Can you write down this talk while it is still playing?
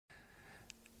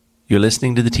You're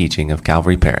listening to the teaching of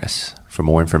Calvary Paris. For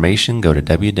more information, go to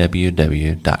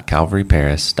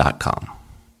www.calvaryparis.com.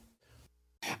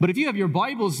 But if you have your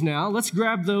Bibles now, let's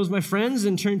grab those, my friends,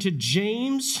 and turn to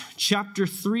James chapter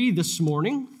 3 this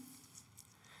morning.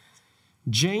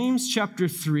 James chapter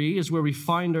 3 is where we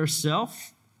find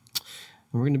ourselves.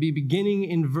 We're going to be beginning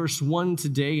in verse 1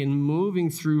 today and moving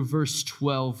through verse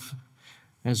 12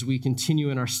 as we continue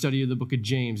in our study of the book of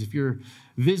James. If you're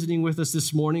visiting with us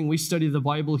this morning, we study the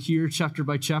Bible here chapter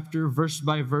by chapter, verse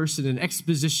by verse in an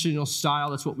expositional style.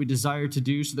 That's what we desire to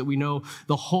do so that we know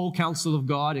the whole counsel of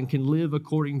God and can live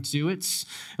according to it.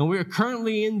 And we are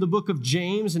currently in the book of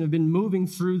James and have been moving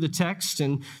through the text.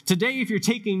 And today, if you're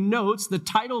taking notes, the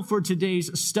title for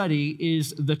today's study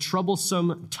is The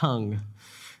Troublesome Tongue.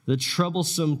 The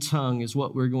troublesome tongue is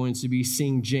what we're going to be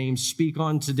seeing James speak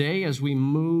on today as we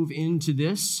move into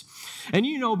this. And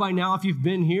you know by now, if you've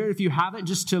been here, if you haven't,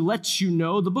 just to let you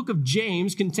know, the book of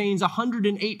James contains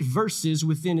 108 verses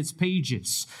within its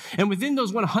pages. And within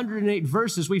those 108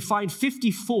 verses, we find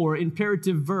 54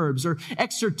 imperative verbs or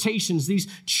exhortations, these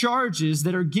charges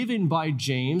that are given by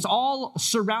James, all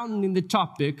surrounding the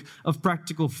topic of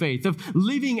practical faith, of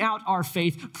living out our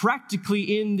faith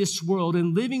practically in this world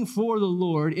and living for the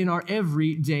Lord in our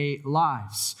everyday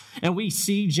lives. And we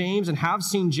see James and have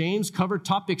seen James cover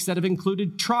topics that have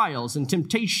included trials and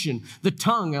temptation, the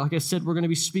tongue, like I said, we're going to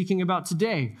be speaking about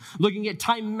today, looking at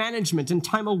time management and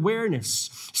time awareness,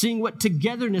 seeing what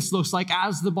togetherness looks like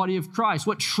as the body of Christ,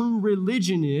 what true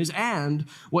religion is, and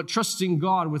what trusting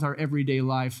God with our everyday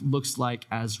life looks like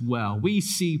as well. We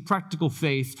see practical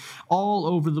faith all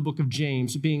over the book of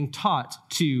James being taught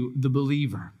to the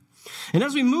believer. And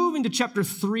as we move into chapter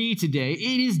 3 today,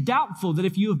 it is doubtful that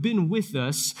if you have been with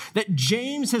us, that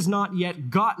James has not yet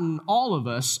gotten all of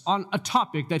us on a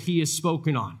topic that he has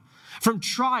spoken on. From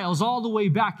trials all the way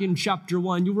back in chapter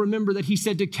 1, you'll remember that he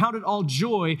said to count it all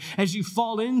joy as you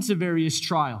fall into various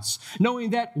trials, knowing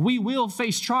that we will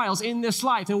face trials in this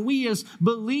life, and we as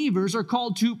believers are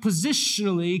called to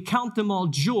positionally count them all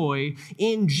joy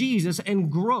in Jesus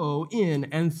and grow in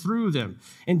and through them.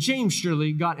 And James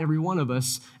surely got every one of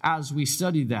us as we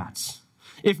study that.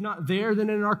 If not there, then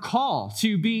in our call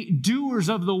to be doers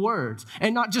of the word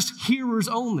and not just hearers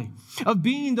only, of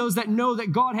being those that know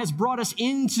that God has brought us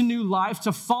into new life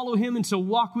to follow him and to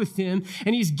walk with him,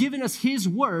 and he's given us his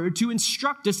word to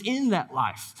instruct us in that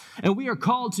life. And we are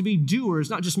called to be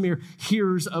doers, not just mere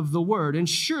hearers of the word. And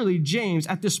surely James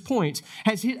at this point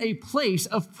has hit a place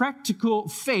of practical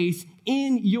faith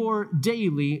in your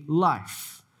daily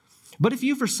life. But if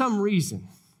you for some reason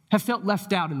have felt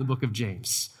left out in the book of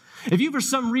James, if you for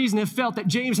some reason have felt that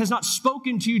James has not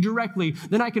spoken to you directly,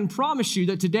 then I can promise you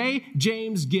that today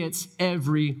James gets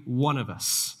every one of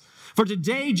us. For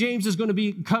today, James is going to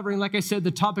be covering, like I said, the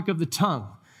topic of the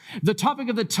tongue. The topic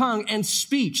of the tongue and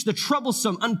speech, the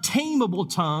troublesome, untamable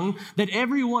tongue that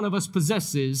every one of us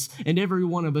possesses and every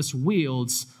one of us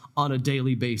wields on a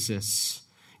daily basis.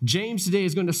 James today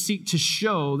is going to seek to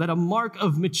show that a mark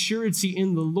of maturity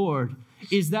in the Lord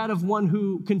is that of one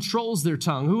who controls their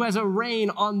tongue, who has a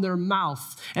rein on their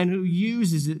mouth, and who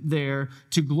uses it there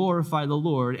to glorify the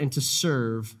Lord and to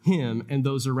serve him and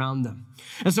those around them.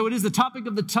 And so it is the topic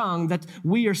of the tongue that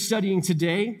we are studying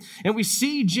today, and we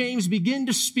see James begin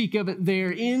to speak of it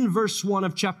there in verse 1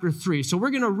 of chapter 3. So we're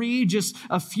going to read just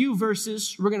a few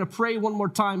verses. We're going to pray one more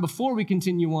time before we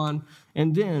continue on,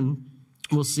 and then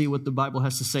we'll see what the Bible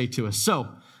has to say to us. So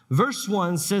verse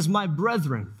 1 says, "My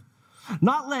brethren,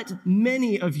 not let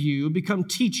many of you become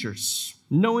teachers,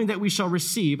 knowing that we shall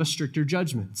receive a stricter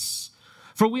judgment.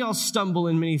 For we all stumble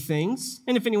in many things,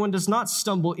 and if anyone does not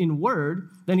stumble in word,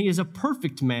 then he is a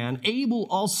perfect man, able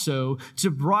also to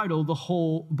bridle the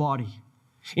whole body.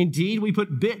 Indeed, we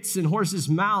put bits in horses'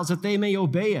 mouths that they may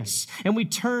obey us, and we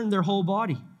turn their whole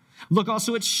body. Look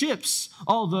also at ships.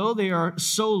 Although they are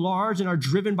so large and are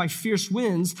driven by fierce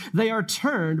winds, they are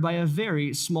turned by a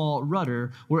very small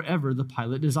rudder wherever the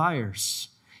pilot desires.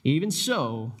 Even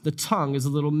so, the tongue is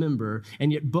a little member,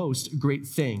 and yet boasts great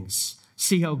things.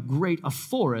 See how great a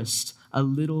forest a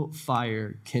little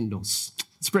fire kindles."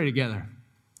 Let's pray together.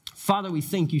 Father, we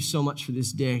thank you so much for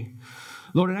this day.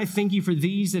 Lord, and I thank you for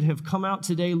these that have come out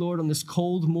today, Lord, on this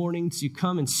cold morning to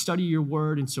come and study your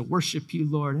word and to worship you,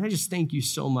 Lord. And I just thank you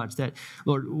so much that,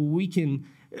 Lord, we can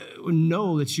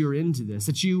know that you're into this,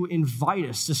 that you invite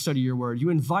us to study your word. You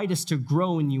invite us to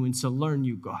grow in you and to learn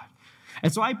you, God.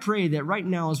 And so I pray that right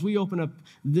now, as we open up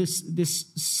this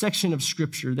section of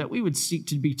scripture, that we would seek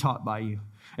to be taught by you.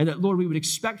 And that, Lord, we would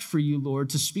expect for you, Lord,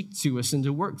 to speak to us and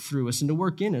to work through us and to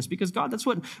work in us. Because, God, that's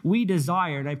what we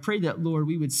desire. And I pray that, Lord,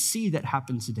 we would see that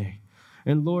happen today.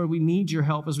 And Lord, we need your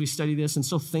help as we study this. And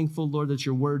so thankful, Lord, that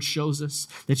your word shows us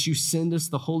that you send us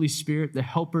the Holy Spirit, the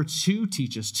helper, to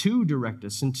teach us, to direct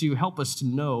us, and to help us to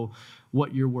know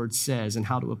what your word says and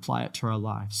how to apply it to our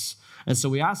lives. And so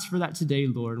we ask for that today,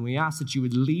 Lord, and we ask that you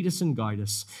would lead us and guide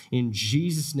us. In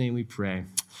Jesus' name we pray.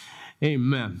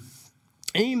 Amen.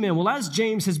 Amen. Well, as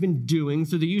James has been doing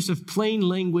through the use of plain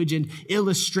language and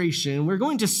illustration, we're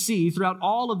going to see throughout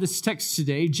all of this text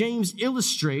today, James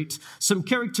illustrate some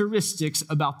characteristics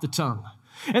about the tongue.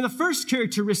 And the first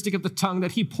characteristic of the tongue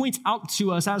that he points out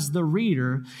to us as the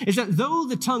reader is that though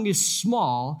the tongue is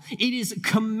small, it is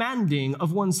commanding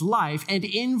of one's life and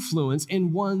influence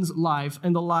in one's life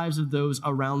and the lives of those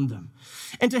around them.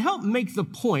 And to help make the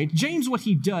point, James, what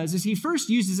he does is he first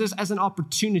uses this as an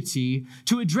opportunity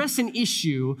to address an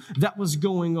issue that was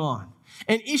going on.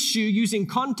 An issue using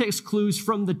context clues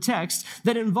from the text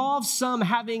that involves some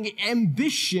having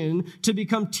ambition to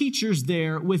become teachers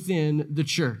there within the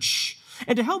church.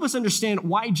 And to help us understand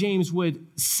why James would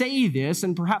say this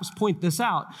and perhaps point this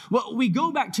out, well, we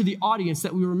go back to the audience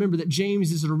that we remember that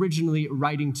James is originally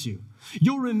writing to.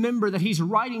 You'll remember that he's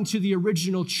writing to the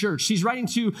original church. He's writing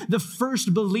to the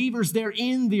first believers there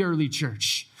in the early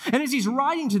church. And as he's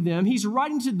writing to them, he's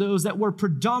writing to those that were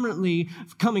predominantly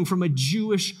coming from a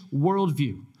Jewish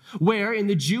worldview, where in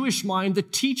the Jewish mind, the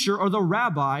teacher or the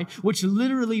rabbi, which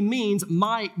literally means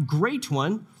my great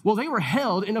one, well, they were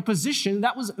held in a position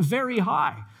that was very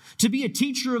high. To be a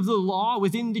teacher of the law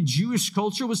within the Jewish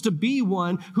culture was to be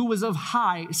one who was of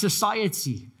high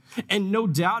society. And no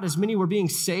doubt, as many were being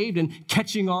saved and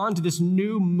catching on to this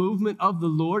new movement of the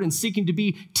Lord and seeking to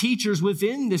be teachers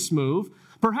within this move,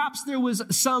 perhaps there was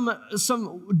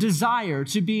some desire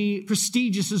to be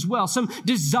prestigious as well, some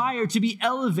desire to be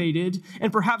elevated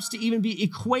and perhaps to even be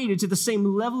equated to the same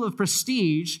level of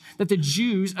prestige that the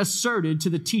Jews asserted to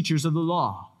the teachers of the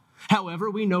law. However,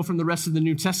 we know from the rest of the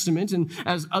New Testament, and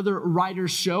as other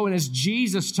writers show, and as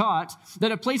Jesus taught,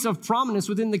 that a place of prominence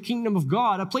within the kingdom of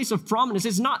God, a place of prominence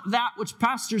is not that which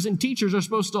pastors and teachers are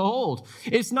supposed to hold.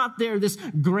 It's not this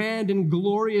grand and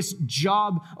glorious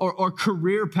job or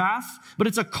career path, but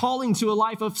it's a calling to a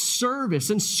life of service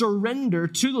and surrender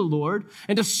to the Lord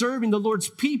and to serving the Lord's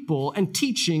people and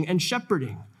teaching and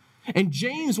shepherding. And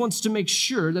James wants to make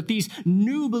sure that these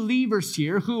new believers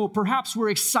here, who perhaps were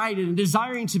excited and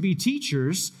desiring to be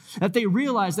teachers, that they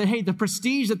realize that, hey, the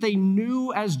prestige that they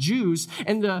knew as Jews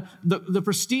and the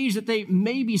prestige that they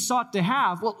maybe sought to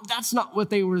have, well, that's not what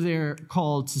they were there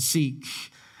called to seek.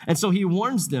 And so he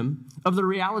warns them of the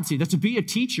reality that to be a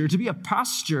teacher, to be a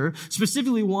pastor,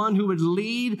 specifically one who would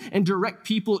lead and direct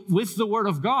people with the word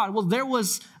of God, well, there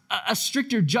was a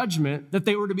stricter judgment that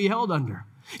they were to be held under.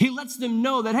 He lets them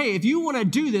know that, hey, if you want to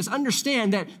do this,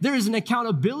 understand that there is an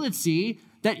accountability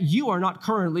that you are not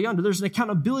currently under. There's an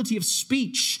accountability of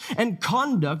speech and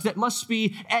conduct that must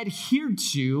be adhered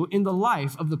to in the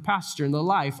life of the pastor, in the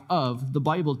life of the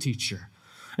Bible teacher.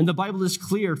 And the Bible is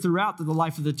clear throughout the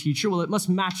life of the teacher. Well, it must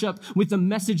match up with the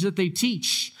message that they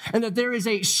teach, and that there is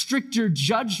a stricter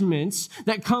judgment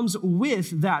that comes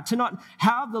with that. To not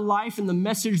have the life and the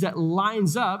message that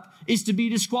lines up is to be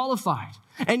disqualified.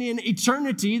 And in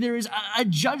eternity, there is a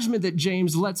judgment that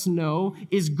James lets know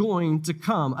is going to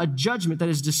come, a judgment that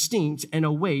is distinct and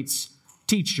awaits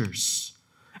teachers.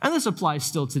 And this applies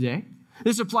still today.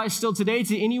 This applies still today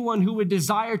to anyone who would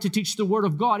desire to teach the word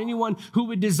of God, anyone who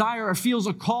would desire or feels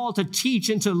a call to teach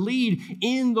and to lead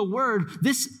in the word.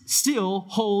 This still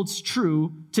holds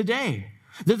true today.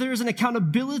 That there is an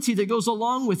accountability that goes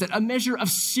along with it, a measure of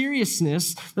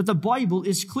seriousness that the Bible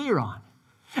is clear on.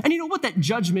 And you know what that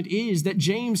judgment is that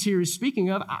James here is speaking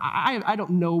of? I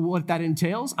don't know what that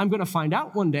entails. I'm going to find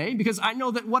out one day, because I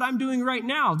know that what I'm doing right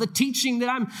now, the teaching that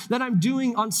I'm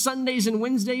doing on Sundays and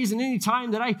Wednesdays and any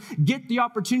time that I get the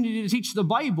opportunity to teach the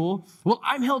Bible, well,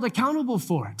 I'm held accountable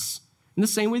for it in the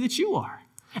same way that you are.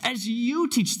 As you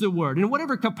teach the word in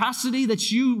whatever capacity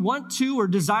that you want to or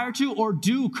desire to or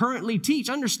do currently teach,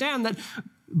 understand that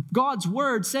God's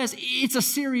word says it's a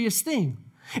serious thing.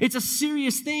 It's a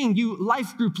serious thing, you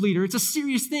life group leader. It's a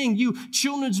serious thing, you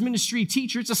children's ministry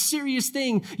teacher. It's a serious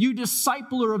thing, you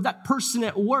discipler of that person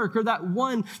at work, or that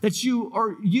one that you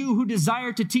who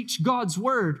desire to teach God's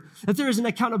word, that there is an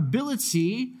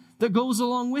accountability that goes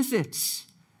along with it.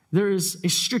 There is a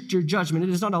stricter judgment.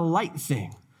 It is not a light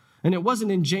thing. And it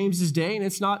wasn't in James's day, and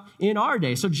it's not in our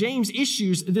day. So James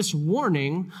issues this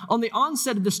warning on the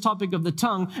onset of this topic of the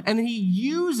tongue, and then he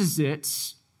uses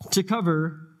it to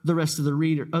cover the rest of the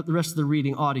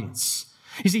reading audience.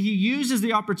 You see, he uses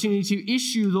the opportunity to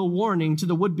issue the warning to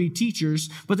the would-be teachers,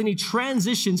 but then he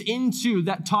transitions into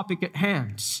that topic at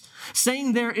hand.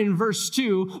 saying there in verse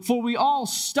 2, for we all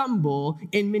stumble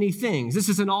in many things. This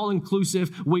is an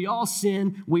all-inclusive, we all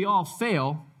sin, we all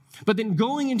fail. But then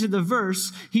going into the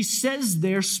verse, he says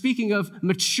there, speaking of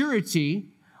maturity,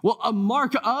 well, a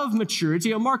mark of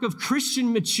maturity, a mark of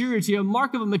Christian maturity, a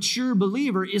mark of a mature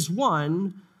believer is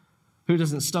one who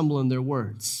doesn't stumble in their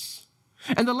words.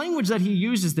 And the language that he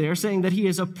uses there, saying that he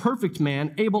is a perfect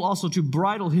man, able also to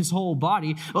bridle his whole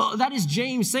body, well, that is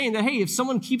James saying that, hey, if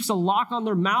someone keeps a lock on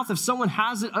their mouth, if someone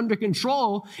has it under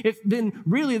control, then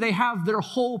really they have their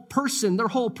whole person, their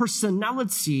whole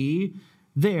personality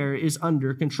there is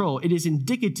under control. It is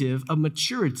indicative of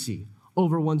maturity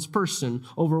over one's person,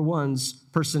 over one's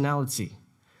personality.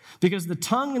 Because the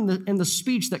tongue and the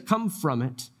speech that come from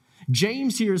it,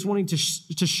 James here is wanting to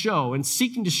show and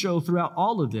seeking to show throughout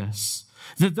all of this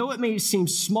that though it may seem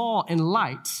small and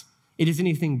light, it is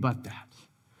anything but that.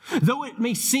 Though it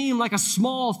may seem like a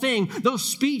small thing, though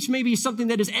speech may be something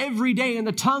that is every day and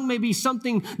the tongue may be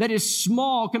something that is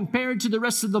small compared to the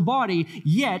rest of the body,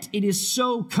 yet it is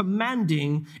so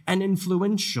commanding and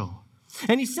influential.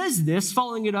 And he says this,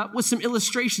 following it up with some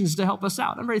illustrations to help us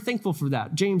out. I'm very thankful for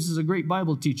that. James is a great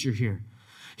Bible teacher here.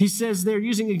 He says they're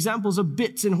using examples of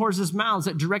bits in horses' mouths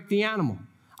that direct the animal.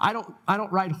 I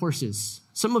don't ride horses.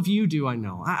 Some of you do, I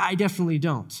know. I definitely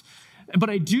don't. But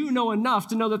I do know enough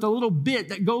to know that the little bit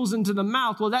that goes into the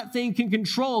mouth, well, that thing can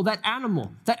control that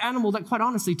animal that quite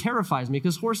honestly terrifies me,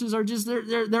 because horses are just,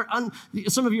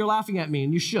 some of you are laughing at me,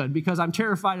 and you should, because I'm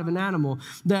terrified of an animal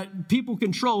that people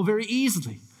control very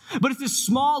easily. But it's this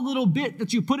small little bit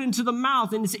that you put into the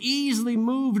mouth, and it's easily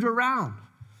moved around.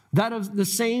 That of the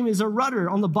same is a rudder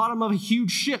on the bottom of a huge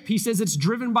ship. He says it's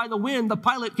driven by the wind. The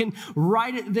pilot can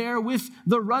ride it there with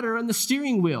the rudder and the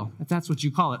steering wheel, if that's what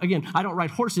you call it. Again, I don't ride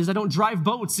horses. I don't drive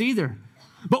boats either.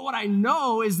 But what I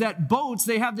know is that boats,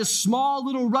 they have this small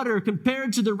little rudder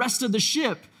compared to the rest of the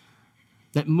ship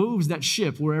that moves that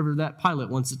ship wherever that pilot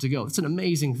wants it to go. It's an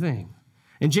amazing thing.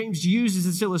 And James uses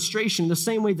this illustration the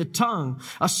same way the tongue,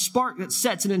 a spark that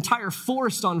sets an entire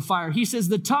forest on fire. He says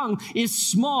the tongue is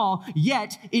small,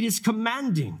 yet it is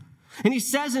commanding. And he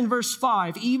says in verse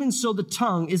 5, even so the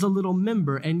tongue is a little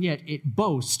member, and yet it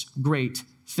boasts great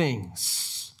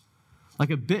things. Like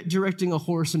a bit directing a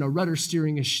horse and a rudder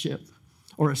steering a ship,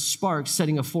 or a spark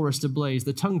setting a forest ablaze.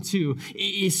 The tongue, too,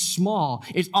 is small.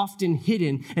 It's often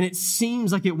hidden, and it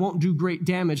seems like it won't do great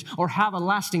damage or have a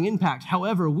lasting impact.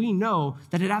 However, we know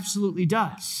that it absolutely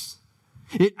does.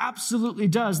 It absolutely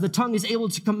does. The tongue is able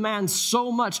to command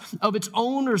so much of its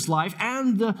owner's life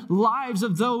and the lives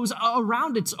of those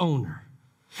around its owner.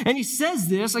 And he says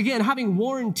this, again, having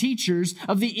warned teachers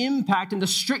of the impact and the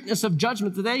strictness of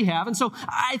judgment that they have. And so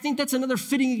I think that's another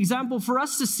fitting example for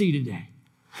us to see today.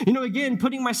 You know, again,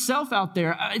 putting myself out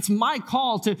there, it's my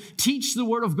call to teach the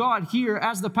Word of God here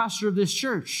as the pastor of this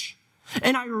church.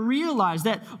 And I realize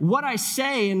that what I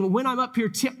say and when I'm up here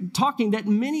talking, that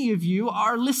many of you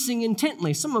are listening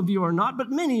intently. Some of you are not, but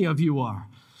many of you are.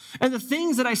 And the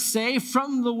things that I say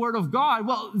from the Word of God,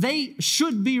 well, they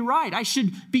should be right. I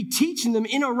should be teaching them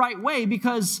in a right way,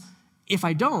 because if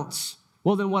I don't,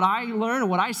 well, then what I learn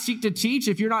and what I seek to teach,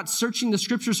 if you're not searching the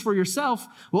scriptures for yourself,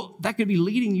 well, that could be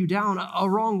leading you down a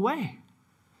wrong way.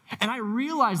 And I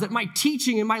realize that my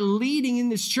teaching and my leading in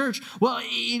this church, well,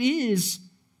 it is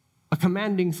a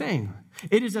commanding thing.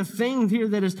 It is a thing here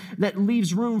that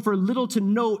leaves room for little to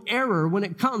no error when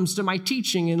it comes to my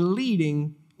teaching and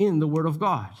leading in the Word of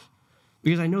God.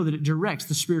 Because I know that it directs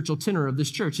the spiritual tenor of this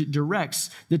church. It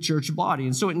directs the church body.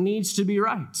 And so it needs to be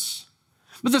right.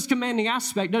 But this commanding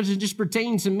aspect doesn't just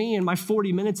pertain to me and my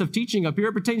 40 minutes of teaching up here.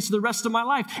 It pertains to the rest of my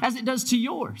life, as it does to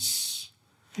yours.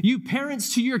 You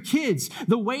parents to your kids,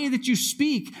 the way that you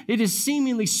speak, it is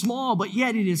seemingly small, but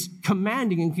yet it is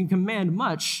commanding and can command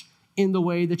much in the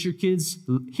way that your kids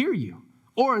hear you,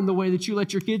 or in the way that you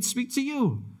let your kids speak to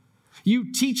you.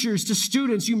 You teachers to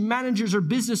students, you managers or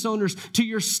business owners to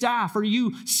your staff, or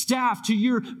you staff to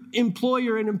your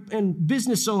employer and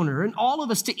business owner, and all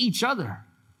of us to each other.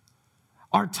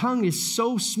 Our tongue is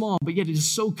so small, but yet it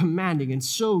is so commanding and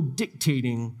so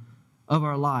dictating of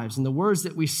our lives. And the words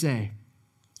that we say,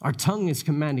 our tongue is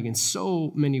commanding in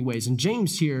so many ways. And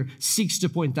James here seeks to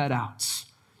point that out,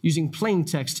 using plain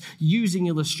text, using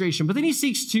illustration. But then he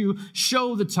seeks to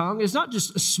show the tongue is not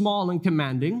just small and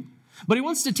commanding, but he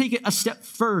wants to take it a step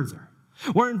further.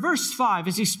 Where in verse 5,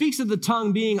 as he speaks of the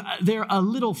tongue being there a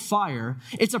little fire,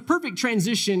 it's a perfect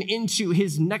transition into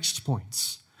his next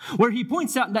points, where he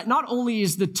points out that not only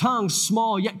is the tongue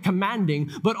small yet commanding,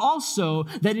 but also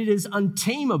that it is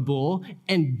untamable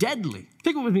and deadly.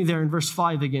 Pick up with me there in verse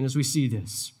 5 again as we see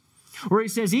this. where he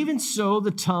says, even so,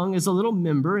 the tongue is a little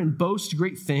member and boasts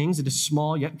great things. It is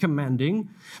small yet commanding.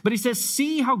 But he says,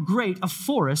 see how great a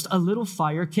forest a little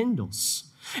fire kindles.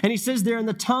 And he says there, and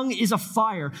the tongue is a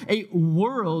fire, a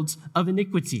world of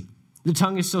iniquity. The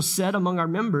tongue is so set among our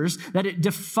members that it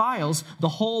defiles the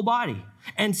whole body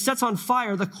and sets on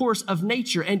fire the course of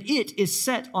nature, and it is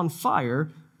set on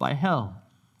fire by hell.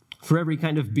 For every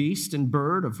kind of beast and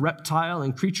bird, of reptile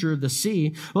and creature of the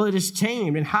sea, well, it is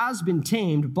tamed and has been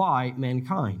tamed by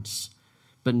mankind.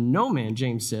 But no man,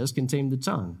 James says, can tame the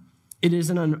tongue. It is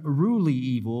an unruly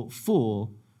evil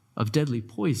full of deadly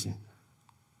poison.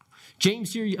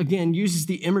 James here again uses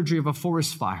the imagery of a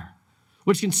forest fire,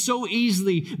 which can so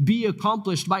easily be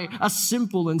accomplished by a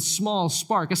simple and small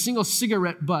spark. A single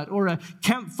cigarette butt or a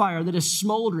campfire that is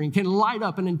smoldering can light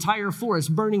up an entire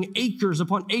forest, burning acres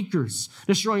upon acres,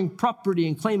 destroying property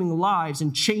and claiming lives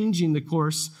and changing the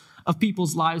course of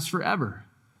people's lives forever.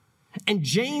 And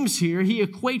James here, he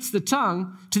equates the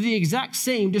tongue to the exact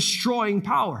same destroying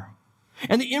power.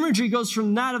 And the imagery goes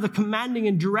from that of the commanding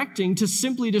and directing to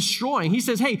simply destroying. He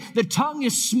says, hey, the tongue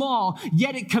is small,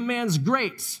 yet it commands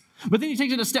great. But then he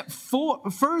takes it a step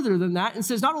further than that and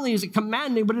says not only is it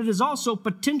commanding, but it is also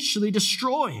potentially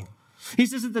destroying. He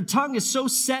says that the tongue is so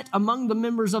set among the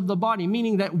members of the body,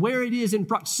 meaning that where it is in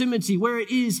proximity, where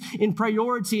it is in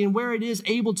priority, and where it is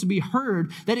able to be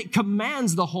heard, that it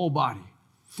commands the whole body.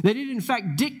 That it in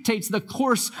fact dictates the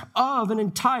course of an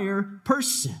entire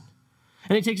person.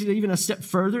 And he takes it even a step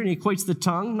further and he equates the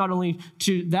tongue not only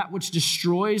to that which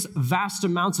destroys vast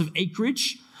amounts of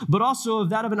acreage, but also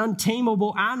of that of an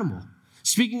untamable animal.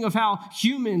 Speaking of how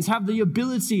humans have the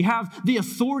ability, have the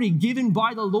authority given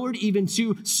by the Lord even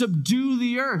to subdue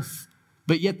the earth.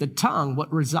 But yet the tongue,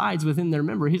 what resides within their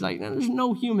member, he's like, there's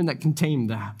no human that can tame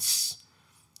that.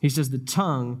 He says the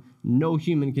tongue, no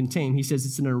human can tame. He says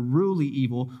it's an unruly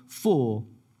evil full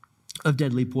of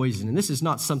deadly poison. And this is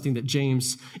not something that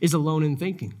James is alone in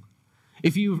thinking.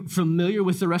 If you're familiar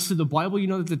with the rest of the Bible, you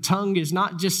know that the tongue is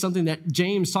not just something that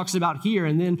James talks about here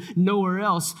and then nowhere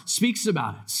else speaks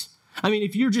about it. I mean,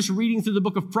 if you're just reading through the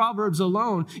book of Proverbs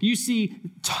alone, you see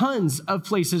tons of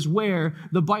places where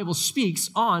the Bible speaks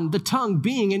on the tongue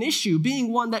being an issue,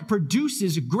 being one that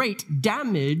produces great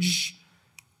damage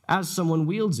as someone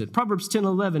wields it. Proverbs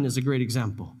 10:11 is a great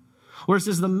example, where it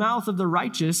says, the mouth of the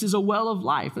righteous is a well of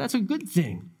life. That's a good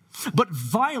thing. But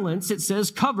violence, it says,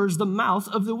 covers the mouth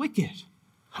of the wicked.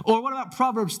 Or what about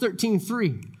Proverbs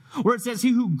 13:3, where it says,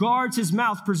 he who guards his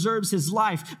mouth preserves his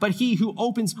life, but he who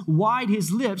opens wide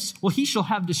his lips, well, he shall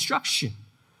have destruction.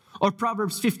 Or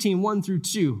Proverbs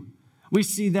 15:1-2. We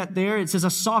see that there. It says, a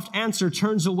soft answer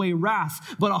turns away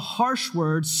wrath, but a harsh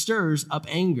word stirs up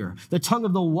anger. The tongue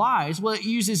of the wise, well, it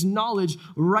uses knowledge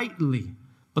rightly,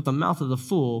 but the mouth of the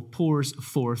fool pours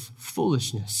forth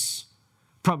foolishness.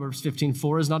 Proverbs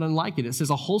 15:4 is not unlike it. It says,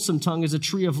 a wholesome tongue is a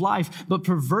tree of life, but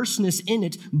perverseness in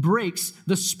it breaks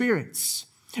the spirits.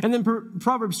 And then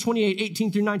Proverbs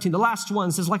 28:18-19, the last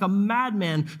one says, like a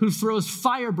madman who throws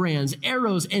firebrands,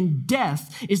 arrows, and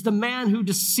death is the man who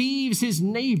deceives his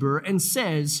neighbor and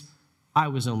says, I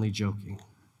was only joking.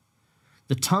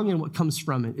 The tongue and what comes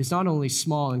from it is not only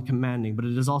small and commanding, but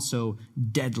it is also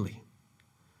deadly.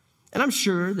 And I'm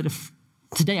sure that if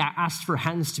today I asked for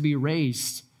hands to be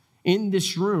raised in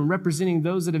this room representing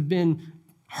those that have been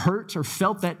hurt or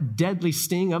felt that deadly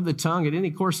sting of the tongue at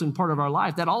any course and part of our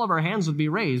life, that all of our hands would be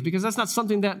raised, because that's not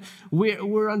something that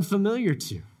we're unfamiliar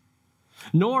to.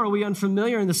 Nor are we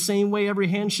unfamiliar in the same way every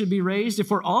hand should be raised, if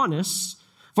we're honest,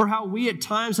 for how we at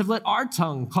times have let our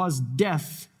tongue cause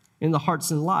death in the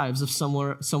hearts and lives of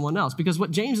someone else. Because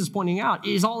what James is pointing out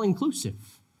is all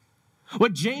inclusive.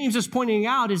 What James is pointing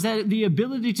out is that the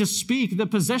ability to speak, the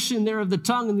possession there of the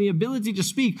tongue and the ability to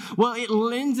speak, well, it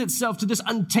lends itself to this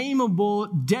untamable,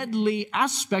 deadly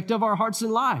aspect of our hearts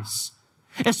and lives,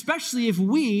 especially if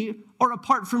we are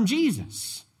apart from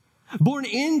Jesus. Born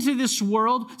into this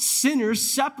world, sinners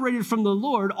separated from the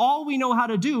Lord, all we know how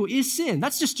to do is sin.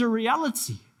 That's just a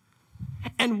reality.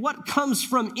 And what comes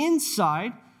from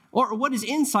inside, or what is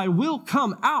inside, will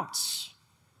come out.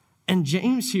 And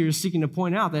James here is seeking to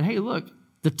point out that, hey, look,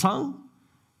 the tongue,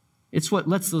 it's what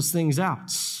lets those things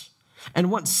out.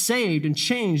 And once saved and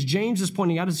changed, James is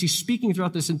pointing out as he's speaking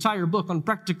throughout this entire book on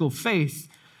practical faith,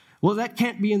 well, that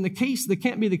can't be the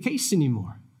case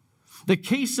anymore. The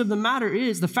fact of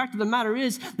the matter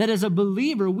is that as a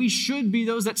believer, we should be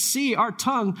those that see our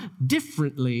tongue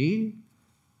differently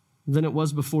than it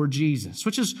was before Jesus,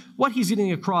 which is what he's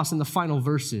getting across in the final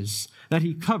verses that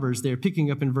he covers there,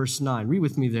 picking up in verse 9. Read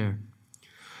with me there.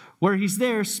 where he's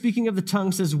there speaking of the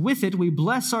tongue, says, with it we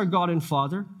bless our God and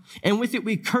Father, and with it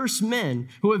we curse men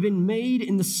who have been made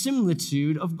in the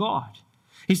similitude of God.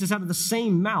 He says, out of the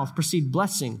same mouth proceed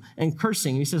blessing and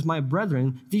cursing. And he says, my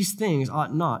brethren, these things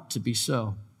ought not to be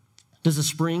so. Does a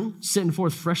spring send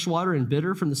forth fresh water and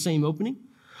bitter from the same opening?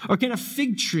 Or can a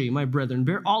fig tree, my brethren,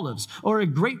 bear olives, or a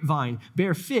grapevine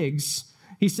bear figs?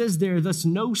 He says there, thus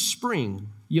no spring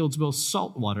yields both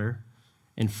salt water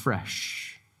and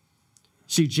fresh.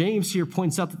 See, James here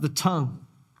points out that the tongue,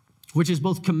 which is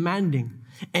both commanding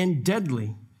and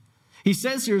deadly, he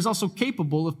says here is also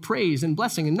capable of praise and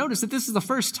blessing. And notice that this is the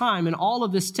first time in all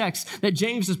of this text that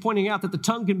James is pointing out that the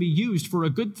tongue can be used for a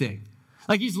good thing.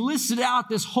 Like he's listed out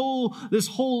this whole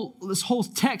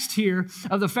text here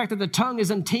of the fact that the tongue is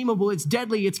untamable, it's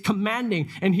deadly, it's commanding.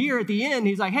 And here at the end,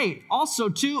 he's like, hey, also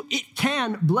too, it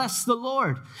can bless the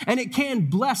Lord and it can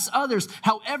bless others.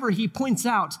 However, he points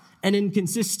out an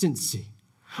inconsistency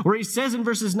where he says in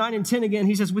verses 9 and 10 again,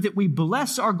 he says, with it we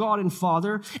bless our God and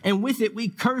Father, and with it we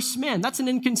curse men. That's an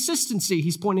inconsistency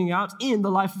he's pointing out in the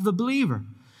life of the believer.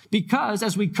 Because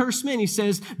as we curse men, he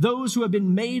says, those who have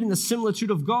been made in the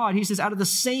similitude of God, he says, out of the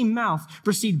same mouth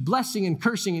proceed blessing and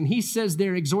cursing. And he says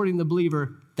there, exhorting the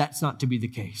believer, that's not to be the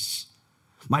case.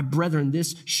 My brethren,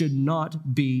 this should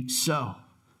not be so.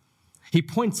 He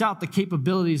points out the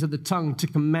capabilities of the tongue to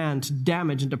command, to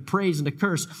damage, and to praise, and to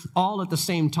curse all at the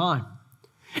same time.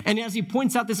 And as he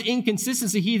points out this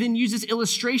inconsistency, he then uses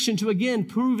illustration to again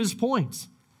prove his point.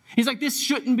 He's like, this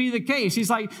shouldn't be the case. He's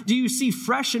like, do you see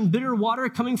fresh and bitter water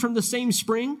coming from the same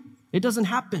spring? It doesn't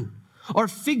happen. Or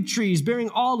fig trees bearing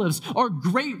olives, or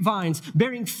grapevines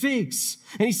bearing figs.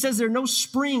 And he says there no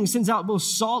spring sends out both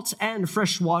salt and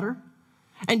fresh water.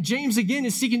 And James again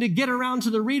is seeking to get around to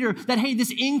the reader that, hey,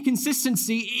 this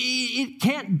inconsistency, it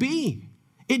can't be.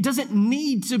 It doesn't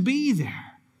need to be there.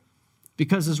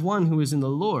 Because as one who is in the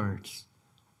Lord,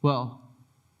 well,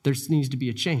 there needs to be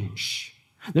a change.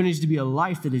 There needs to be a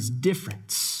life that is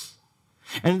different.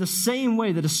 And in the same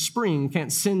way that a spring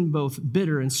can't send both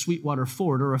bitter and sweet water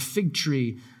forward, or a fig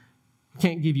tree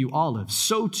can't give you olives,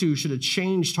 so too should a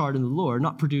changed heart in the Lord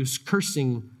not produce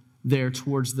cursing there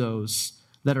towards those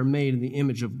that are made in the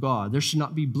image of God. There should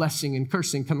not be blessing and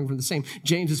cursing coming from the same.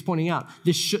 James is pointing out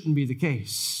this shouldn't be the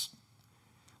case.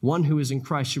 One who is in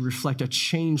Christ should reflect a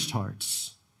changed heart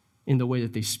in the way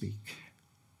that they speak.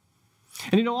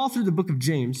 And all through the book of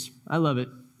James, I love it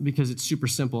because it's super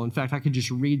simple. In fact, I could just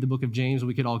read the book of James and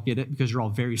we could all get it because you're all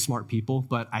very smart people,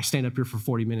 but I stand up here for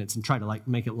 40 minutes and try to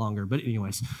make it longer. But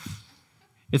anyways,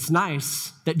 it's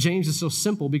nice that James is so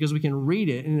simple because we can read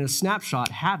it and in a snapshot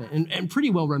have it and pretty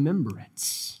well remember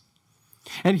it.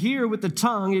 And here with the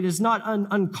tongue, it is not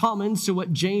uncommon to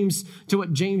what James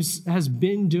has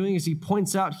been doing as he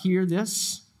points out here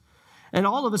this. And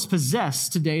all of us possess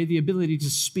today the ability to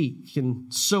speak,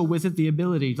 and so with it the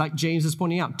ability, like James is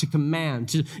pointing out, to command,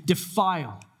 to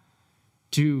defile,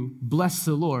 to bless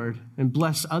the Lord and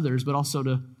bless others, but also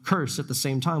to curse at the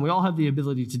same time. We all have the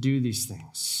ability to do these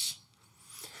things.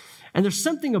 And there's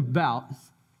something about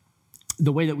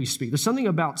the way that we speak. There's something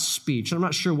about speech. I'm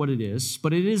not sure what it is,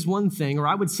 but it is one thing, or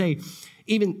I would say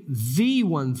even the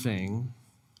one thing.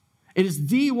 It is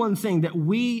the one thing that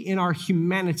we in our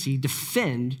humanity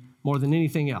defend more than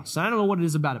anything else. I don't know what it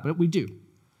is about it, but we do.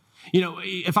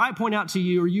 If I point out to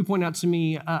you or you point out to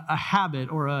me a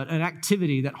habit or an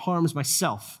activity that harms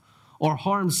myself or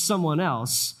harms someone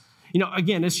else,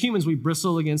 again, as humans, we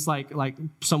bristle against like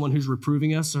someone who's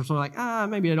reproving us, or sort of like,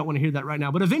 maybe I don't want to hear that right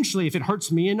now. But eventually, if it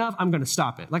hurts me enough, I'm going to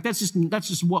stop it. Like that's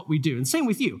just what we do. And same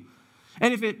with you.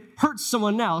 And if it hurts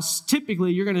someone else,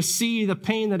 typically you're going to see the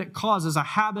pain that it causes, a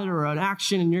habit or an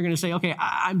action, and you're going to say, okay,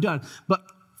 I'm done. But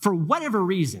for whatever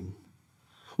reason,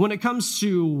 when it comes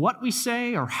to what we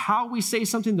say or how we say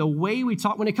something, the way we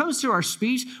talk, when it comes to our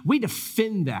speech, we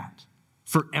defend that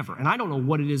forever. And I don't know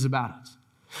what it is about it.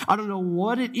 I don't know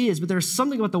what it is, but there's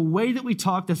something about the way that we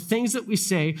talk, the things that we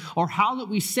say, or how that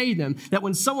we say them, that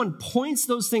when someone points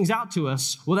those things out to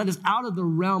us, well, that is out of the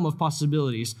realm of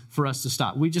possibilities for us to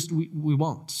stop. We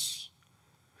won't.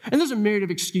 And there's a myriad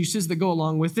of excuses that go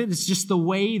along with it. It's just the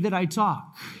way that I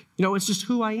talk. It's just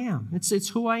who I am. It's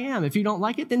who I am. If you don't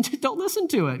like it, then don't listen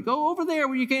to it. Go over there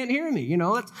where you can't hear me.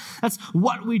 That's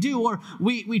what we do. Or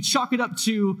we chalk it up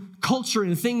to culture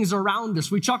and things around us.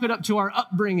 We chalk it up to our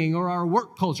upbringing or our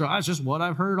work culture. That's just what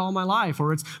I've heard all my life,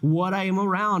 or it's what I am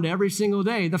around every single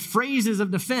day. The phrases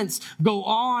of defense go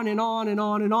on and on and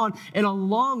on and on. And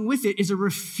along with it is a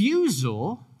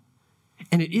refusal,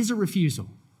 and it is a refusal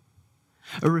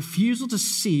A refusal to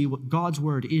see what God's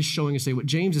word is showing us today, what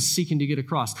James is seeking to get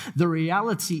across. The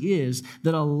reality is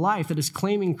that a life that is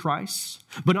claiming Christ,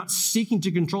 but not seeking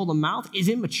to control the mouth, is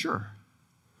immature.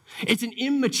 It's an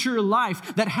immature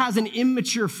life that has an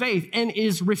immature faith and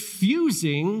is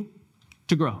refusing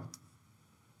to grow.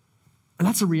 And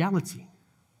that's a reality.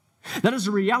 That is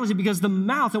a reality because the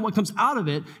mouth and what comes out of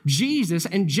it, Jesus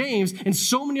and James and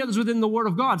so many others within the Word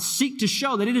of God seek to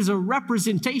show that it is a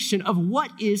representation of what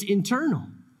is internal.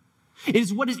 It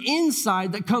is what is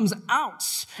inside that comes out.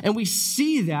 And we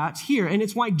see that here. And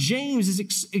it's why James'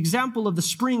 example of the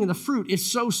spring and the fruit is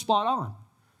so spot on.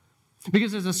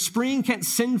 Because as a spring can't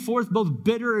send forth both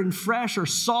bitter and fresh or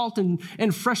salt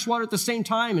and fresh water at the same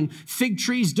time, and fig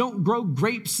trees don't grow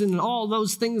grapes and all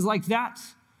those things like that,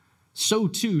 so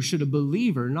too should a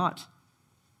believer not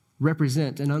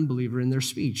represent an unbeliever in their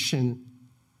speech. And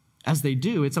as they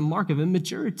do, it's a mark of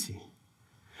immaturity.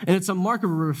 And it's a mark of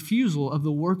a refusal of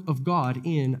the work of God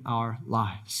in our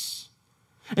lives.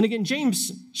 And again,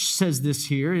 James says this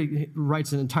here. He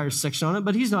writes an entire section on it,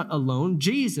 but he's not alone.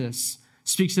 Jesus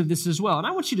speaks of this as well. And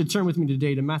I want you to turn with me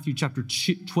today to Matthew chapter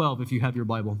 12, if you have your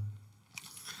Bible.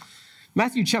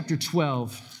 Matthew chapter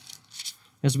 12,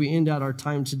 as we end out our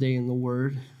time today in the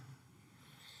Word.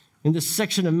 In this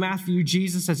section of Matthew,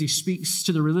 Jesus, as he speaks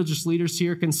to the religious leaders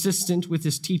here, consistent with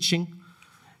his teaching,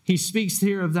 he speaks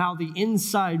here of how the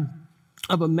inside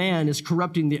of a man is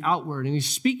corrupting the outward. And he's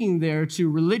speaking there to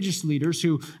religious leaders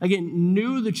who, again,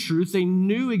 knew the truth. They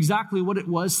knew exactly what it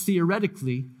was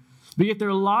theoretically, but yet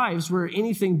their lives were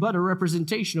anything but a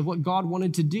representation of what God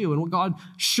wanted to do and what God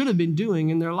should have been doing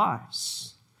in their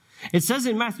lives. It says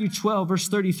in Matthew 12, verse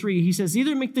 33, he says,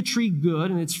 either make the tree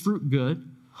good and its fruit good,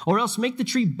 or else make the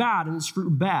tree bad and its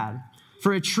fruit bad,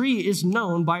 for a tree is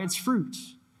known by its fruit.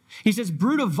 He says,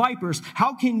 brood of vipers,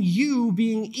 how can you,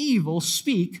 being evil,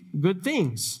 speak good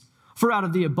things? For out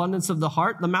of the abundance of the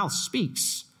heart, the mouth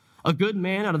speaks. A good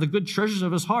man, out of the good treasures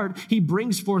of his heart, he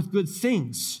brings forth good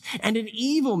things. And an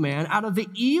evil man, out of the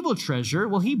evil treasure,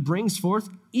 well, he brings forth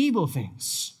evil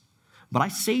things. But I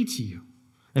say to you,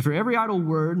 that for every idle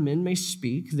word men may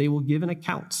speak, they will give an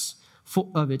account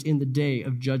of it in the day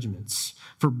of judgments.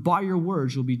 For by your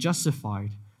words you'll be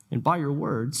justified, and by your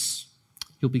words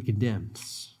you'll be condemned.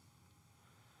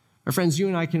 Our friends, you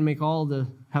and I can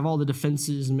have all the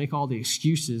defenses and make all the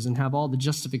excuses and have all the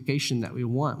justification that we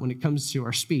want when it comes to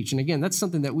our speech. And again, that's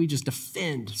something that we just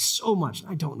defend so much.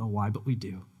 I don't know why, but we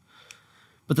do.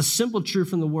 But the simple truth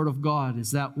from the Word of God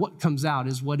is that what comes out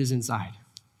is what is inside.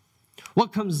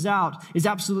 What comes out is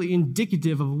absolutely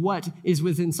indicative of what is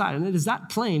within inside. And it is that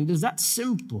plain, it is that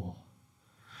simple.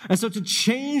 And so to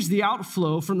change the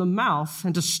outflow from the mouth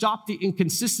and to stop the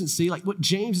inconsistency, like what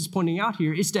James is pointing out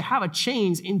here, is to have a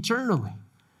change internally.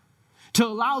 To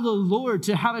allow the Lord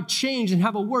to have a change and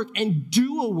have a work and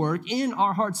do a work in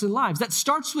our hearts and lives. That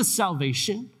starts with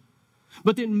salvation,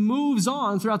 but then moves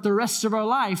on throughout the rest of our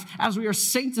life as we are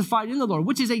sanctified in the Lord,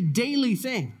 which is a daily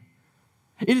thing.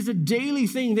 It is a daily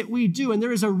thing that we do, and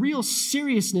there is a real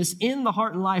seriousness in the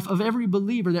heart and life of every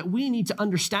believer that we need to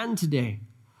understand today.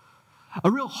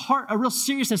 A real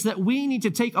seriousness that we need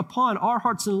to take upon our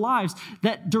hearts and lives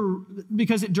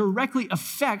because it directly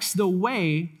affects the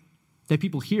way that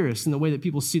people hear us and the way that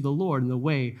people see the Lord and the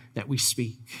way that we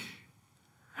speak.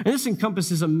 And this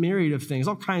encompasses a myriad of things,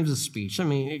 all kinds of speech. I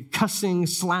mean, cussing,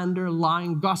 slander,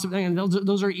 lying, gossip, and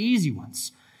those are easy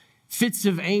ones. Fits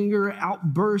of anger,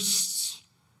 outbursts.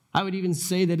 I would even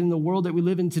say that in the world that we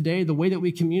live in today, the way that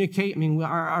we communicate, I mean,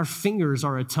 our fingers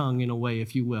are a tongue in a way,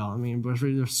 if you will. I mean,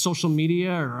 whether social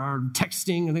media or our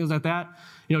texting and things like that,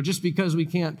 just because we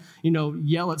can't,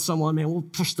 yell at someone, man, we'll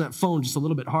push that phone just a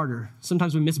little bit harder.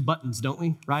 Sometimes we miss buttons, don't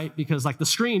we, right? Because the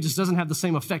screen just doesn't have the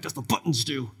same effect as the buttons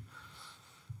do.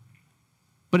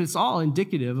 But it's all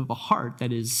indicative of a heart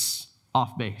that is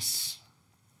off base.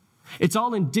 It's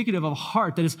all indicative of a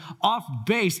heart that is off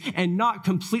base and not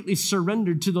completely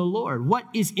surrendered to the Lord. What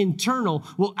is internal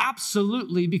will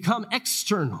absolutely become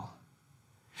external.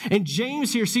 And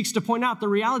James here seeks to point out the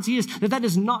reality is that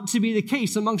is not to be the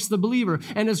case amongst the believer.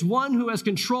 And as one who has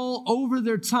control over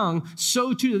their tongue,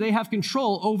 so too do they have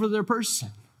control over their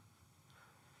person.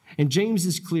 And James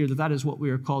is clear that is what we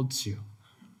are called to.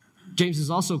 James is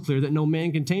also clear that no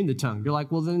man can tame the tongue. You're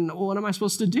like, well, then what am I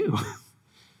supposed to do?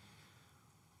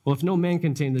 Well, if no man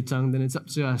can tame the tongue, then it's up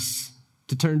to us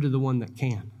to turn to the one that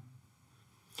can.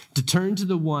 To turn to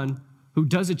the one who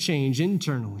does a change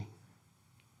internally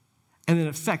and then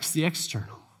affects the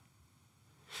external.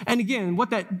 And again,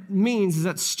 what that means is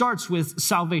that starts with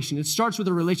salvation. It starts with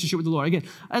a relationship with the Lord. Again,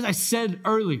 as I said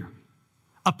earlier,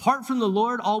 apart from the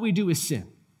Lord, all we do is sin.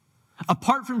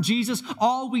 Apart from Jesus,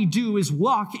 all we do is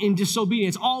walk in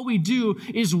disobedience. All we do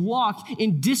is walk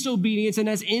in disobedience and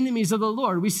as enemies of the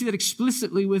Lord. We see that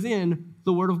explicitly within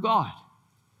the Word of God.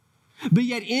 But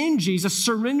yet in Jesus,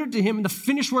 surrendered to him in the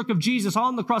finished work of Jesus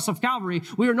on the cross of Calvary,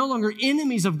 we are no longer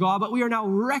enemies of God, but we are now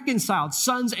reconciled,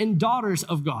 sons and daughters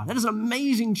of God. That is an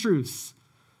amazing truth.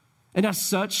 And as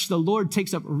such, the Lord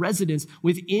takes up residence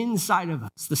within inside of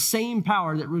us. The same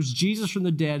power that rose Jesus from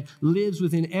the dead lives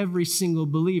within every single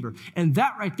believer. And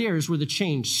that right there is where the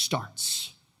change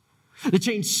starts. The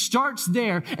change starts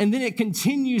there, and then it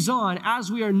continues on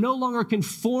as we are no longer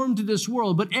conformed to this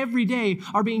world, but every day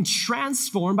are being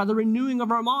transformed by the renewing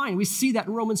of our mind. We see that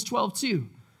in Romans 12 too,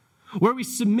 where we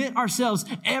submit ourselves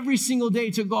every single day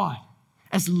to God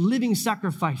as living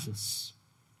sacrifices.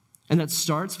 And that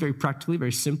starts very practically,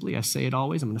 very simply. I say it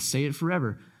always. I'm going to say it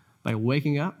forever. By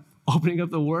waking up, opening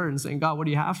up the Word and saying, God, what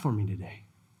do you have for me today?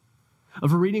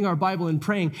 Of reading our Bible and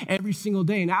praying every single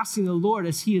day and asking the Lord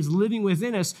as he is living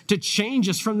within us to change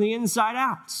us from the inside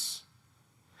out.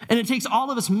 And it takes all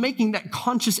of us making that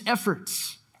conscious effort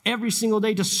every single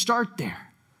day to start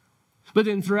there. But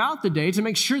then throughout the day to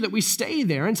make sure that we stay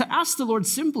there and to ask the Lord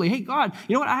simply, hey, God,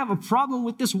 you know what? I have a problem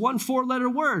with this 1 4-letter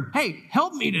word. Hey,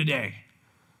 help me today.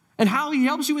 And how he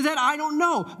helps you with that, I don't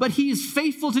know, but he is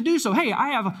faithful to do so. Hey, I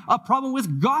have a problem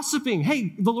with gossiping.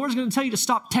 Hey, the Lord's going to tell you to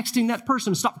stop texting that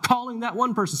person, stop calling that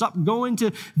one person, stop going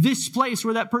to this place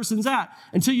where that person's at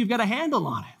until you've got a handle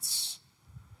on it.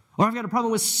 Or I've got a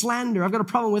problem with slander. I've got a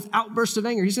problem with outbursts of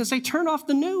anger. He's going to say, turn off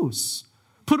the news.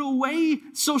 Put away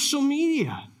social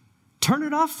media. Turn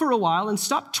it off for a while and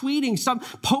stop tweeting, stop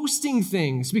posting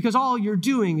things, because all you're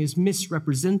doing is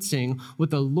misrepresenting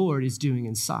what the Lord is doing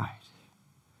inside.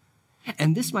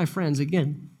 And this, my friends,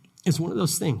 again, is one of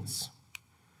those things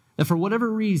that for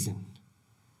whatever reason,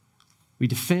 we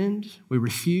defend, we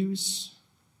refuse,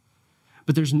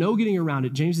 but there's no getting around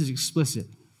it. James is explicit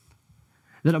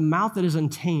that a mouth that is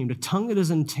untamed, a tongue that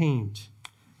is untamed,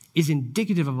 is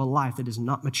indicative of a life that is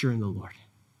not mature in the Lord.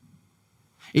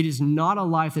 It is not a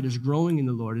life that is growing in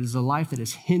the Lord. It is a life that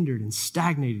is hindered and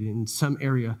stagnated in some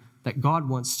area that God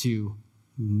wants to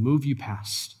move you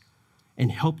past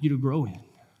and help you to grow in.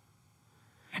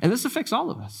 And this affects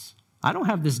all of us. I don't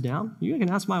have this down. You can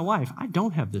ask my wife. I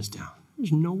don't have this down.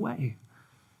 There's no way.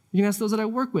 You can ask those that I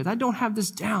work with. I don't have this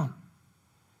down.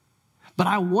 But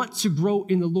I want to grow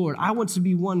in the Lord. I want to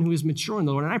be one who is mature in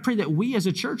the Lord. And I pray that we as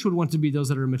a church would want to be those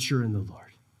that are mature in the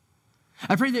Lord.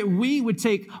 I pray that we would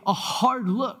take a hard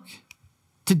look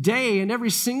today and every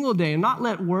single day and not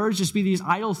let words just be these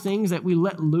idle things that we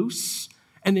let loose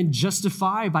and then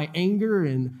justify by anger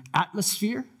and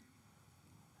atmosphere.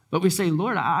 But we say,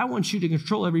 Lord, I want you to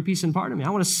control every piece and part of me. I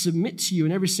want to submit to you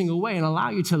in every single way and allow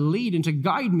you to lead and to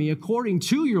guide me according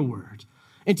to your word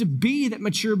and to be that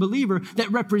mature believer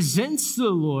that represents the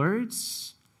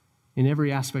Lord's in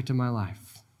every aspect of my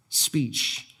life.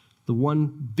 Speech,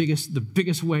 the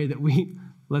biggest way that we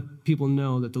let people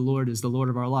know that the Lord is the Lord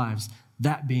of our lives,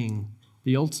 that being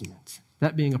the ultimate,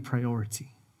 that being a priority.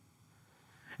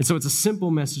 And so it's a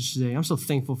simple message today. I'm so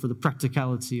thankful for the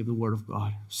practicality of the Word of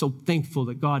God. So thankful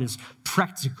that God is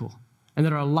practical and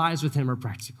that our lives with him are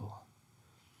practical.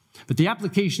 But the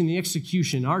application, the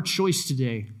execution, our choice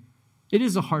today, it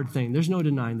is a hard thing. There's no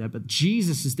denying that. But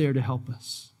Jesus is there to help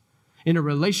us in a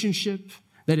relationship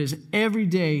that is every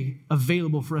day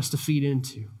available for us to feed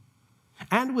into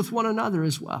and with one another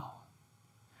as well.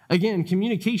 Again,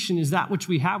 communication is that which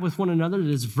we have with one another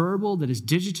that is verbal, that is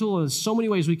digital, and there's so many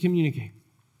ways we communicate.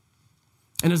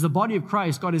 And as the body of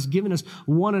Christ, God has given us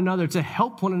one another to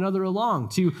help one another along,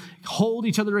 to hold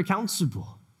each other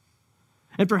accountable.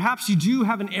 And perhaps you do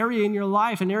have an area in your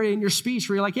life, an area in your speech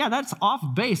where you're like, yeah, that's off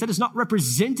base. That is not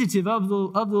representative of the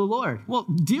Lord. Well,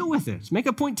 deal with it. Make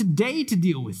a point today to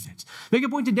deal with it. Make a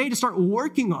point today to start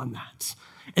working on that.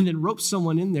 And then rope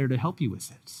someone in there to help you with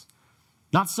it.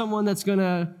 Not someone that's going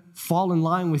to fall in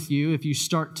line with you if you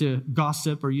start to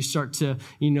gossip or you start to,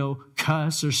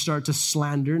 cuss or start to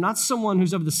slander. Not someone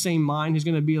who's of the same mind who's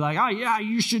going to be like, oh, yeah,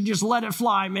 you should just let it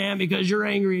fly, man, because you're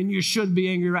angry and you should be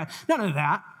angry, right? None of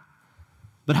that.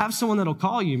 But have someone that'll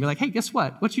call you and be like, hey, guess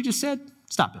what? What you just said,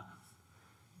 stop it.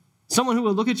 Someone who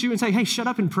will look at you and say, hey, shut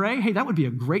up and pray. Hey, that would be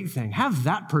a great thing. Have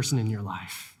that person in your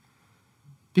life.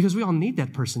 Because we all need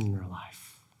that person in our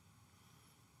life.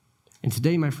 And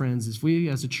today, my friends, as we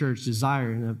as a church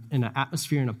desire in an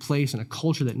atmosphere, in a place, in a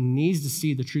culture that needs to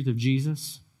see the truth of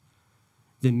Jesus,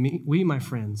 then we, my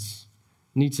friends,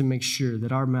 need to make sure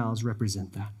that our mouths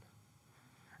represent that.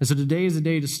 And so today is the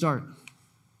day to start.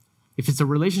 If it's a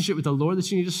relationship with the Lord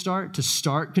that you need to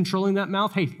start controlling that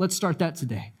mouth, hey, let's start that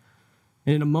today.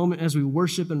 And in a moment, as we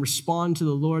worship and respond to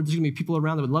the Lord, there's going to be people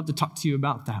around that would love to talk to you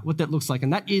about that, what that looks like.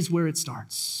 And that is where it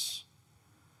starts.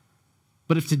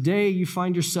 But if today you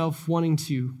find yourself wanting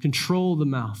to control the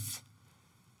mouth,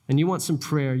 and you want some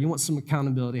prayer, you want some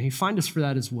accountability, hey, find us for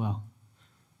that as well.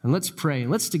 And let's pray. And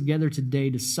let's together today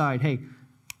decide, hey,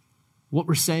 what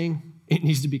we're saying, it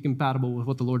needs to be compatible with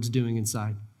what the Lord's doing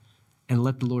inside. And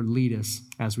let the Lord lead us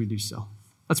as we do so.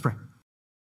 Let's pray.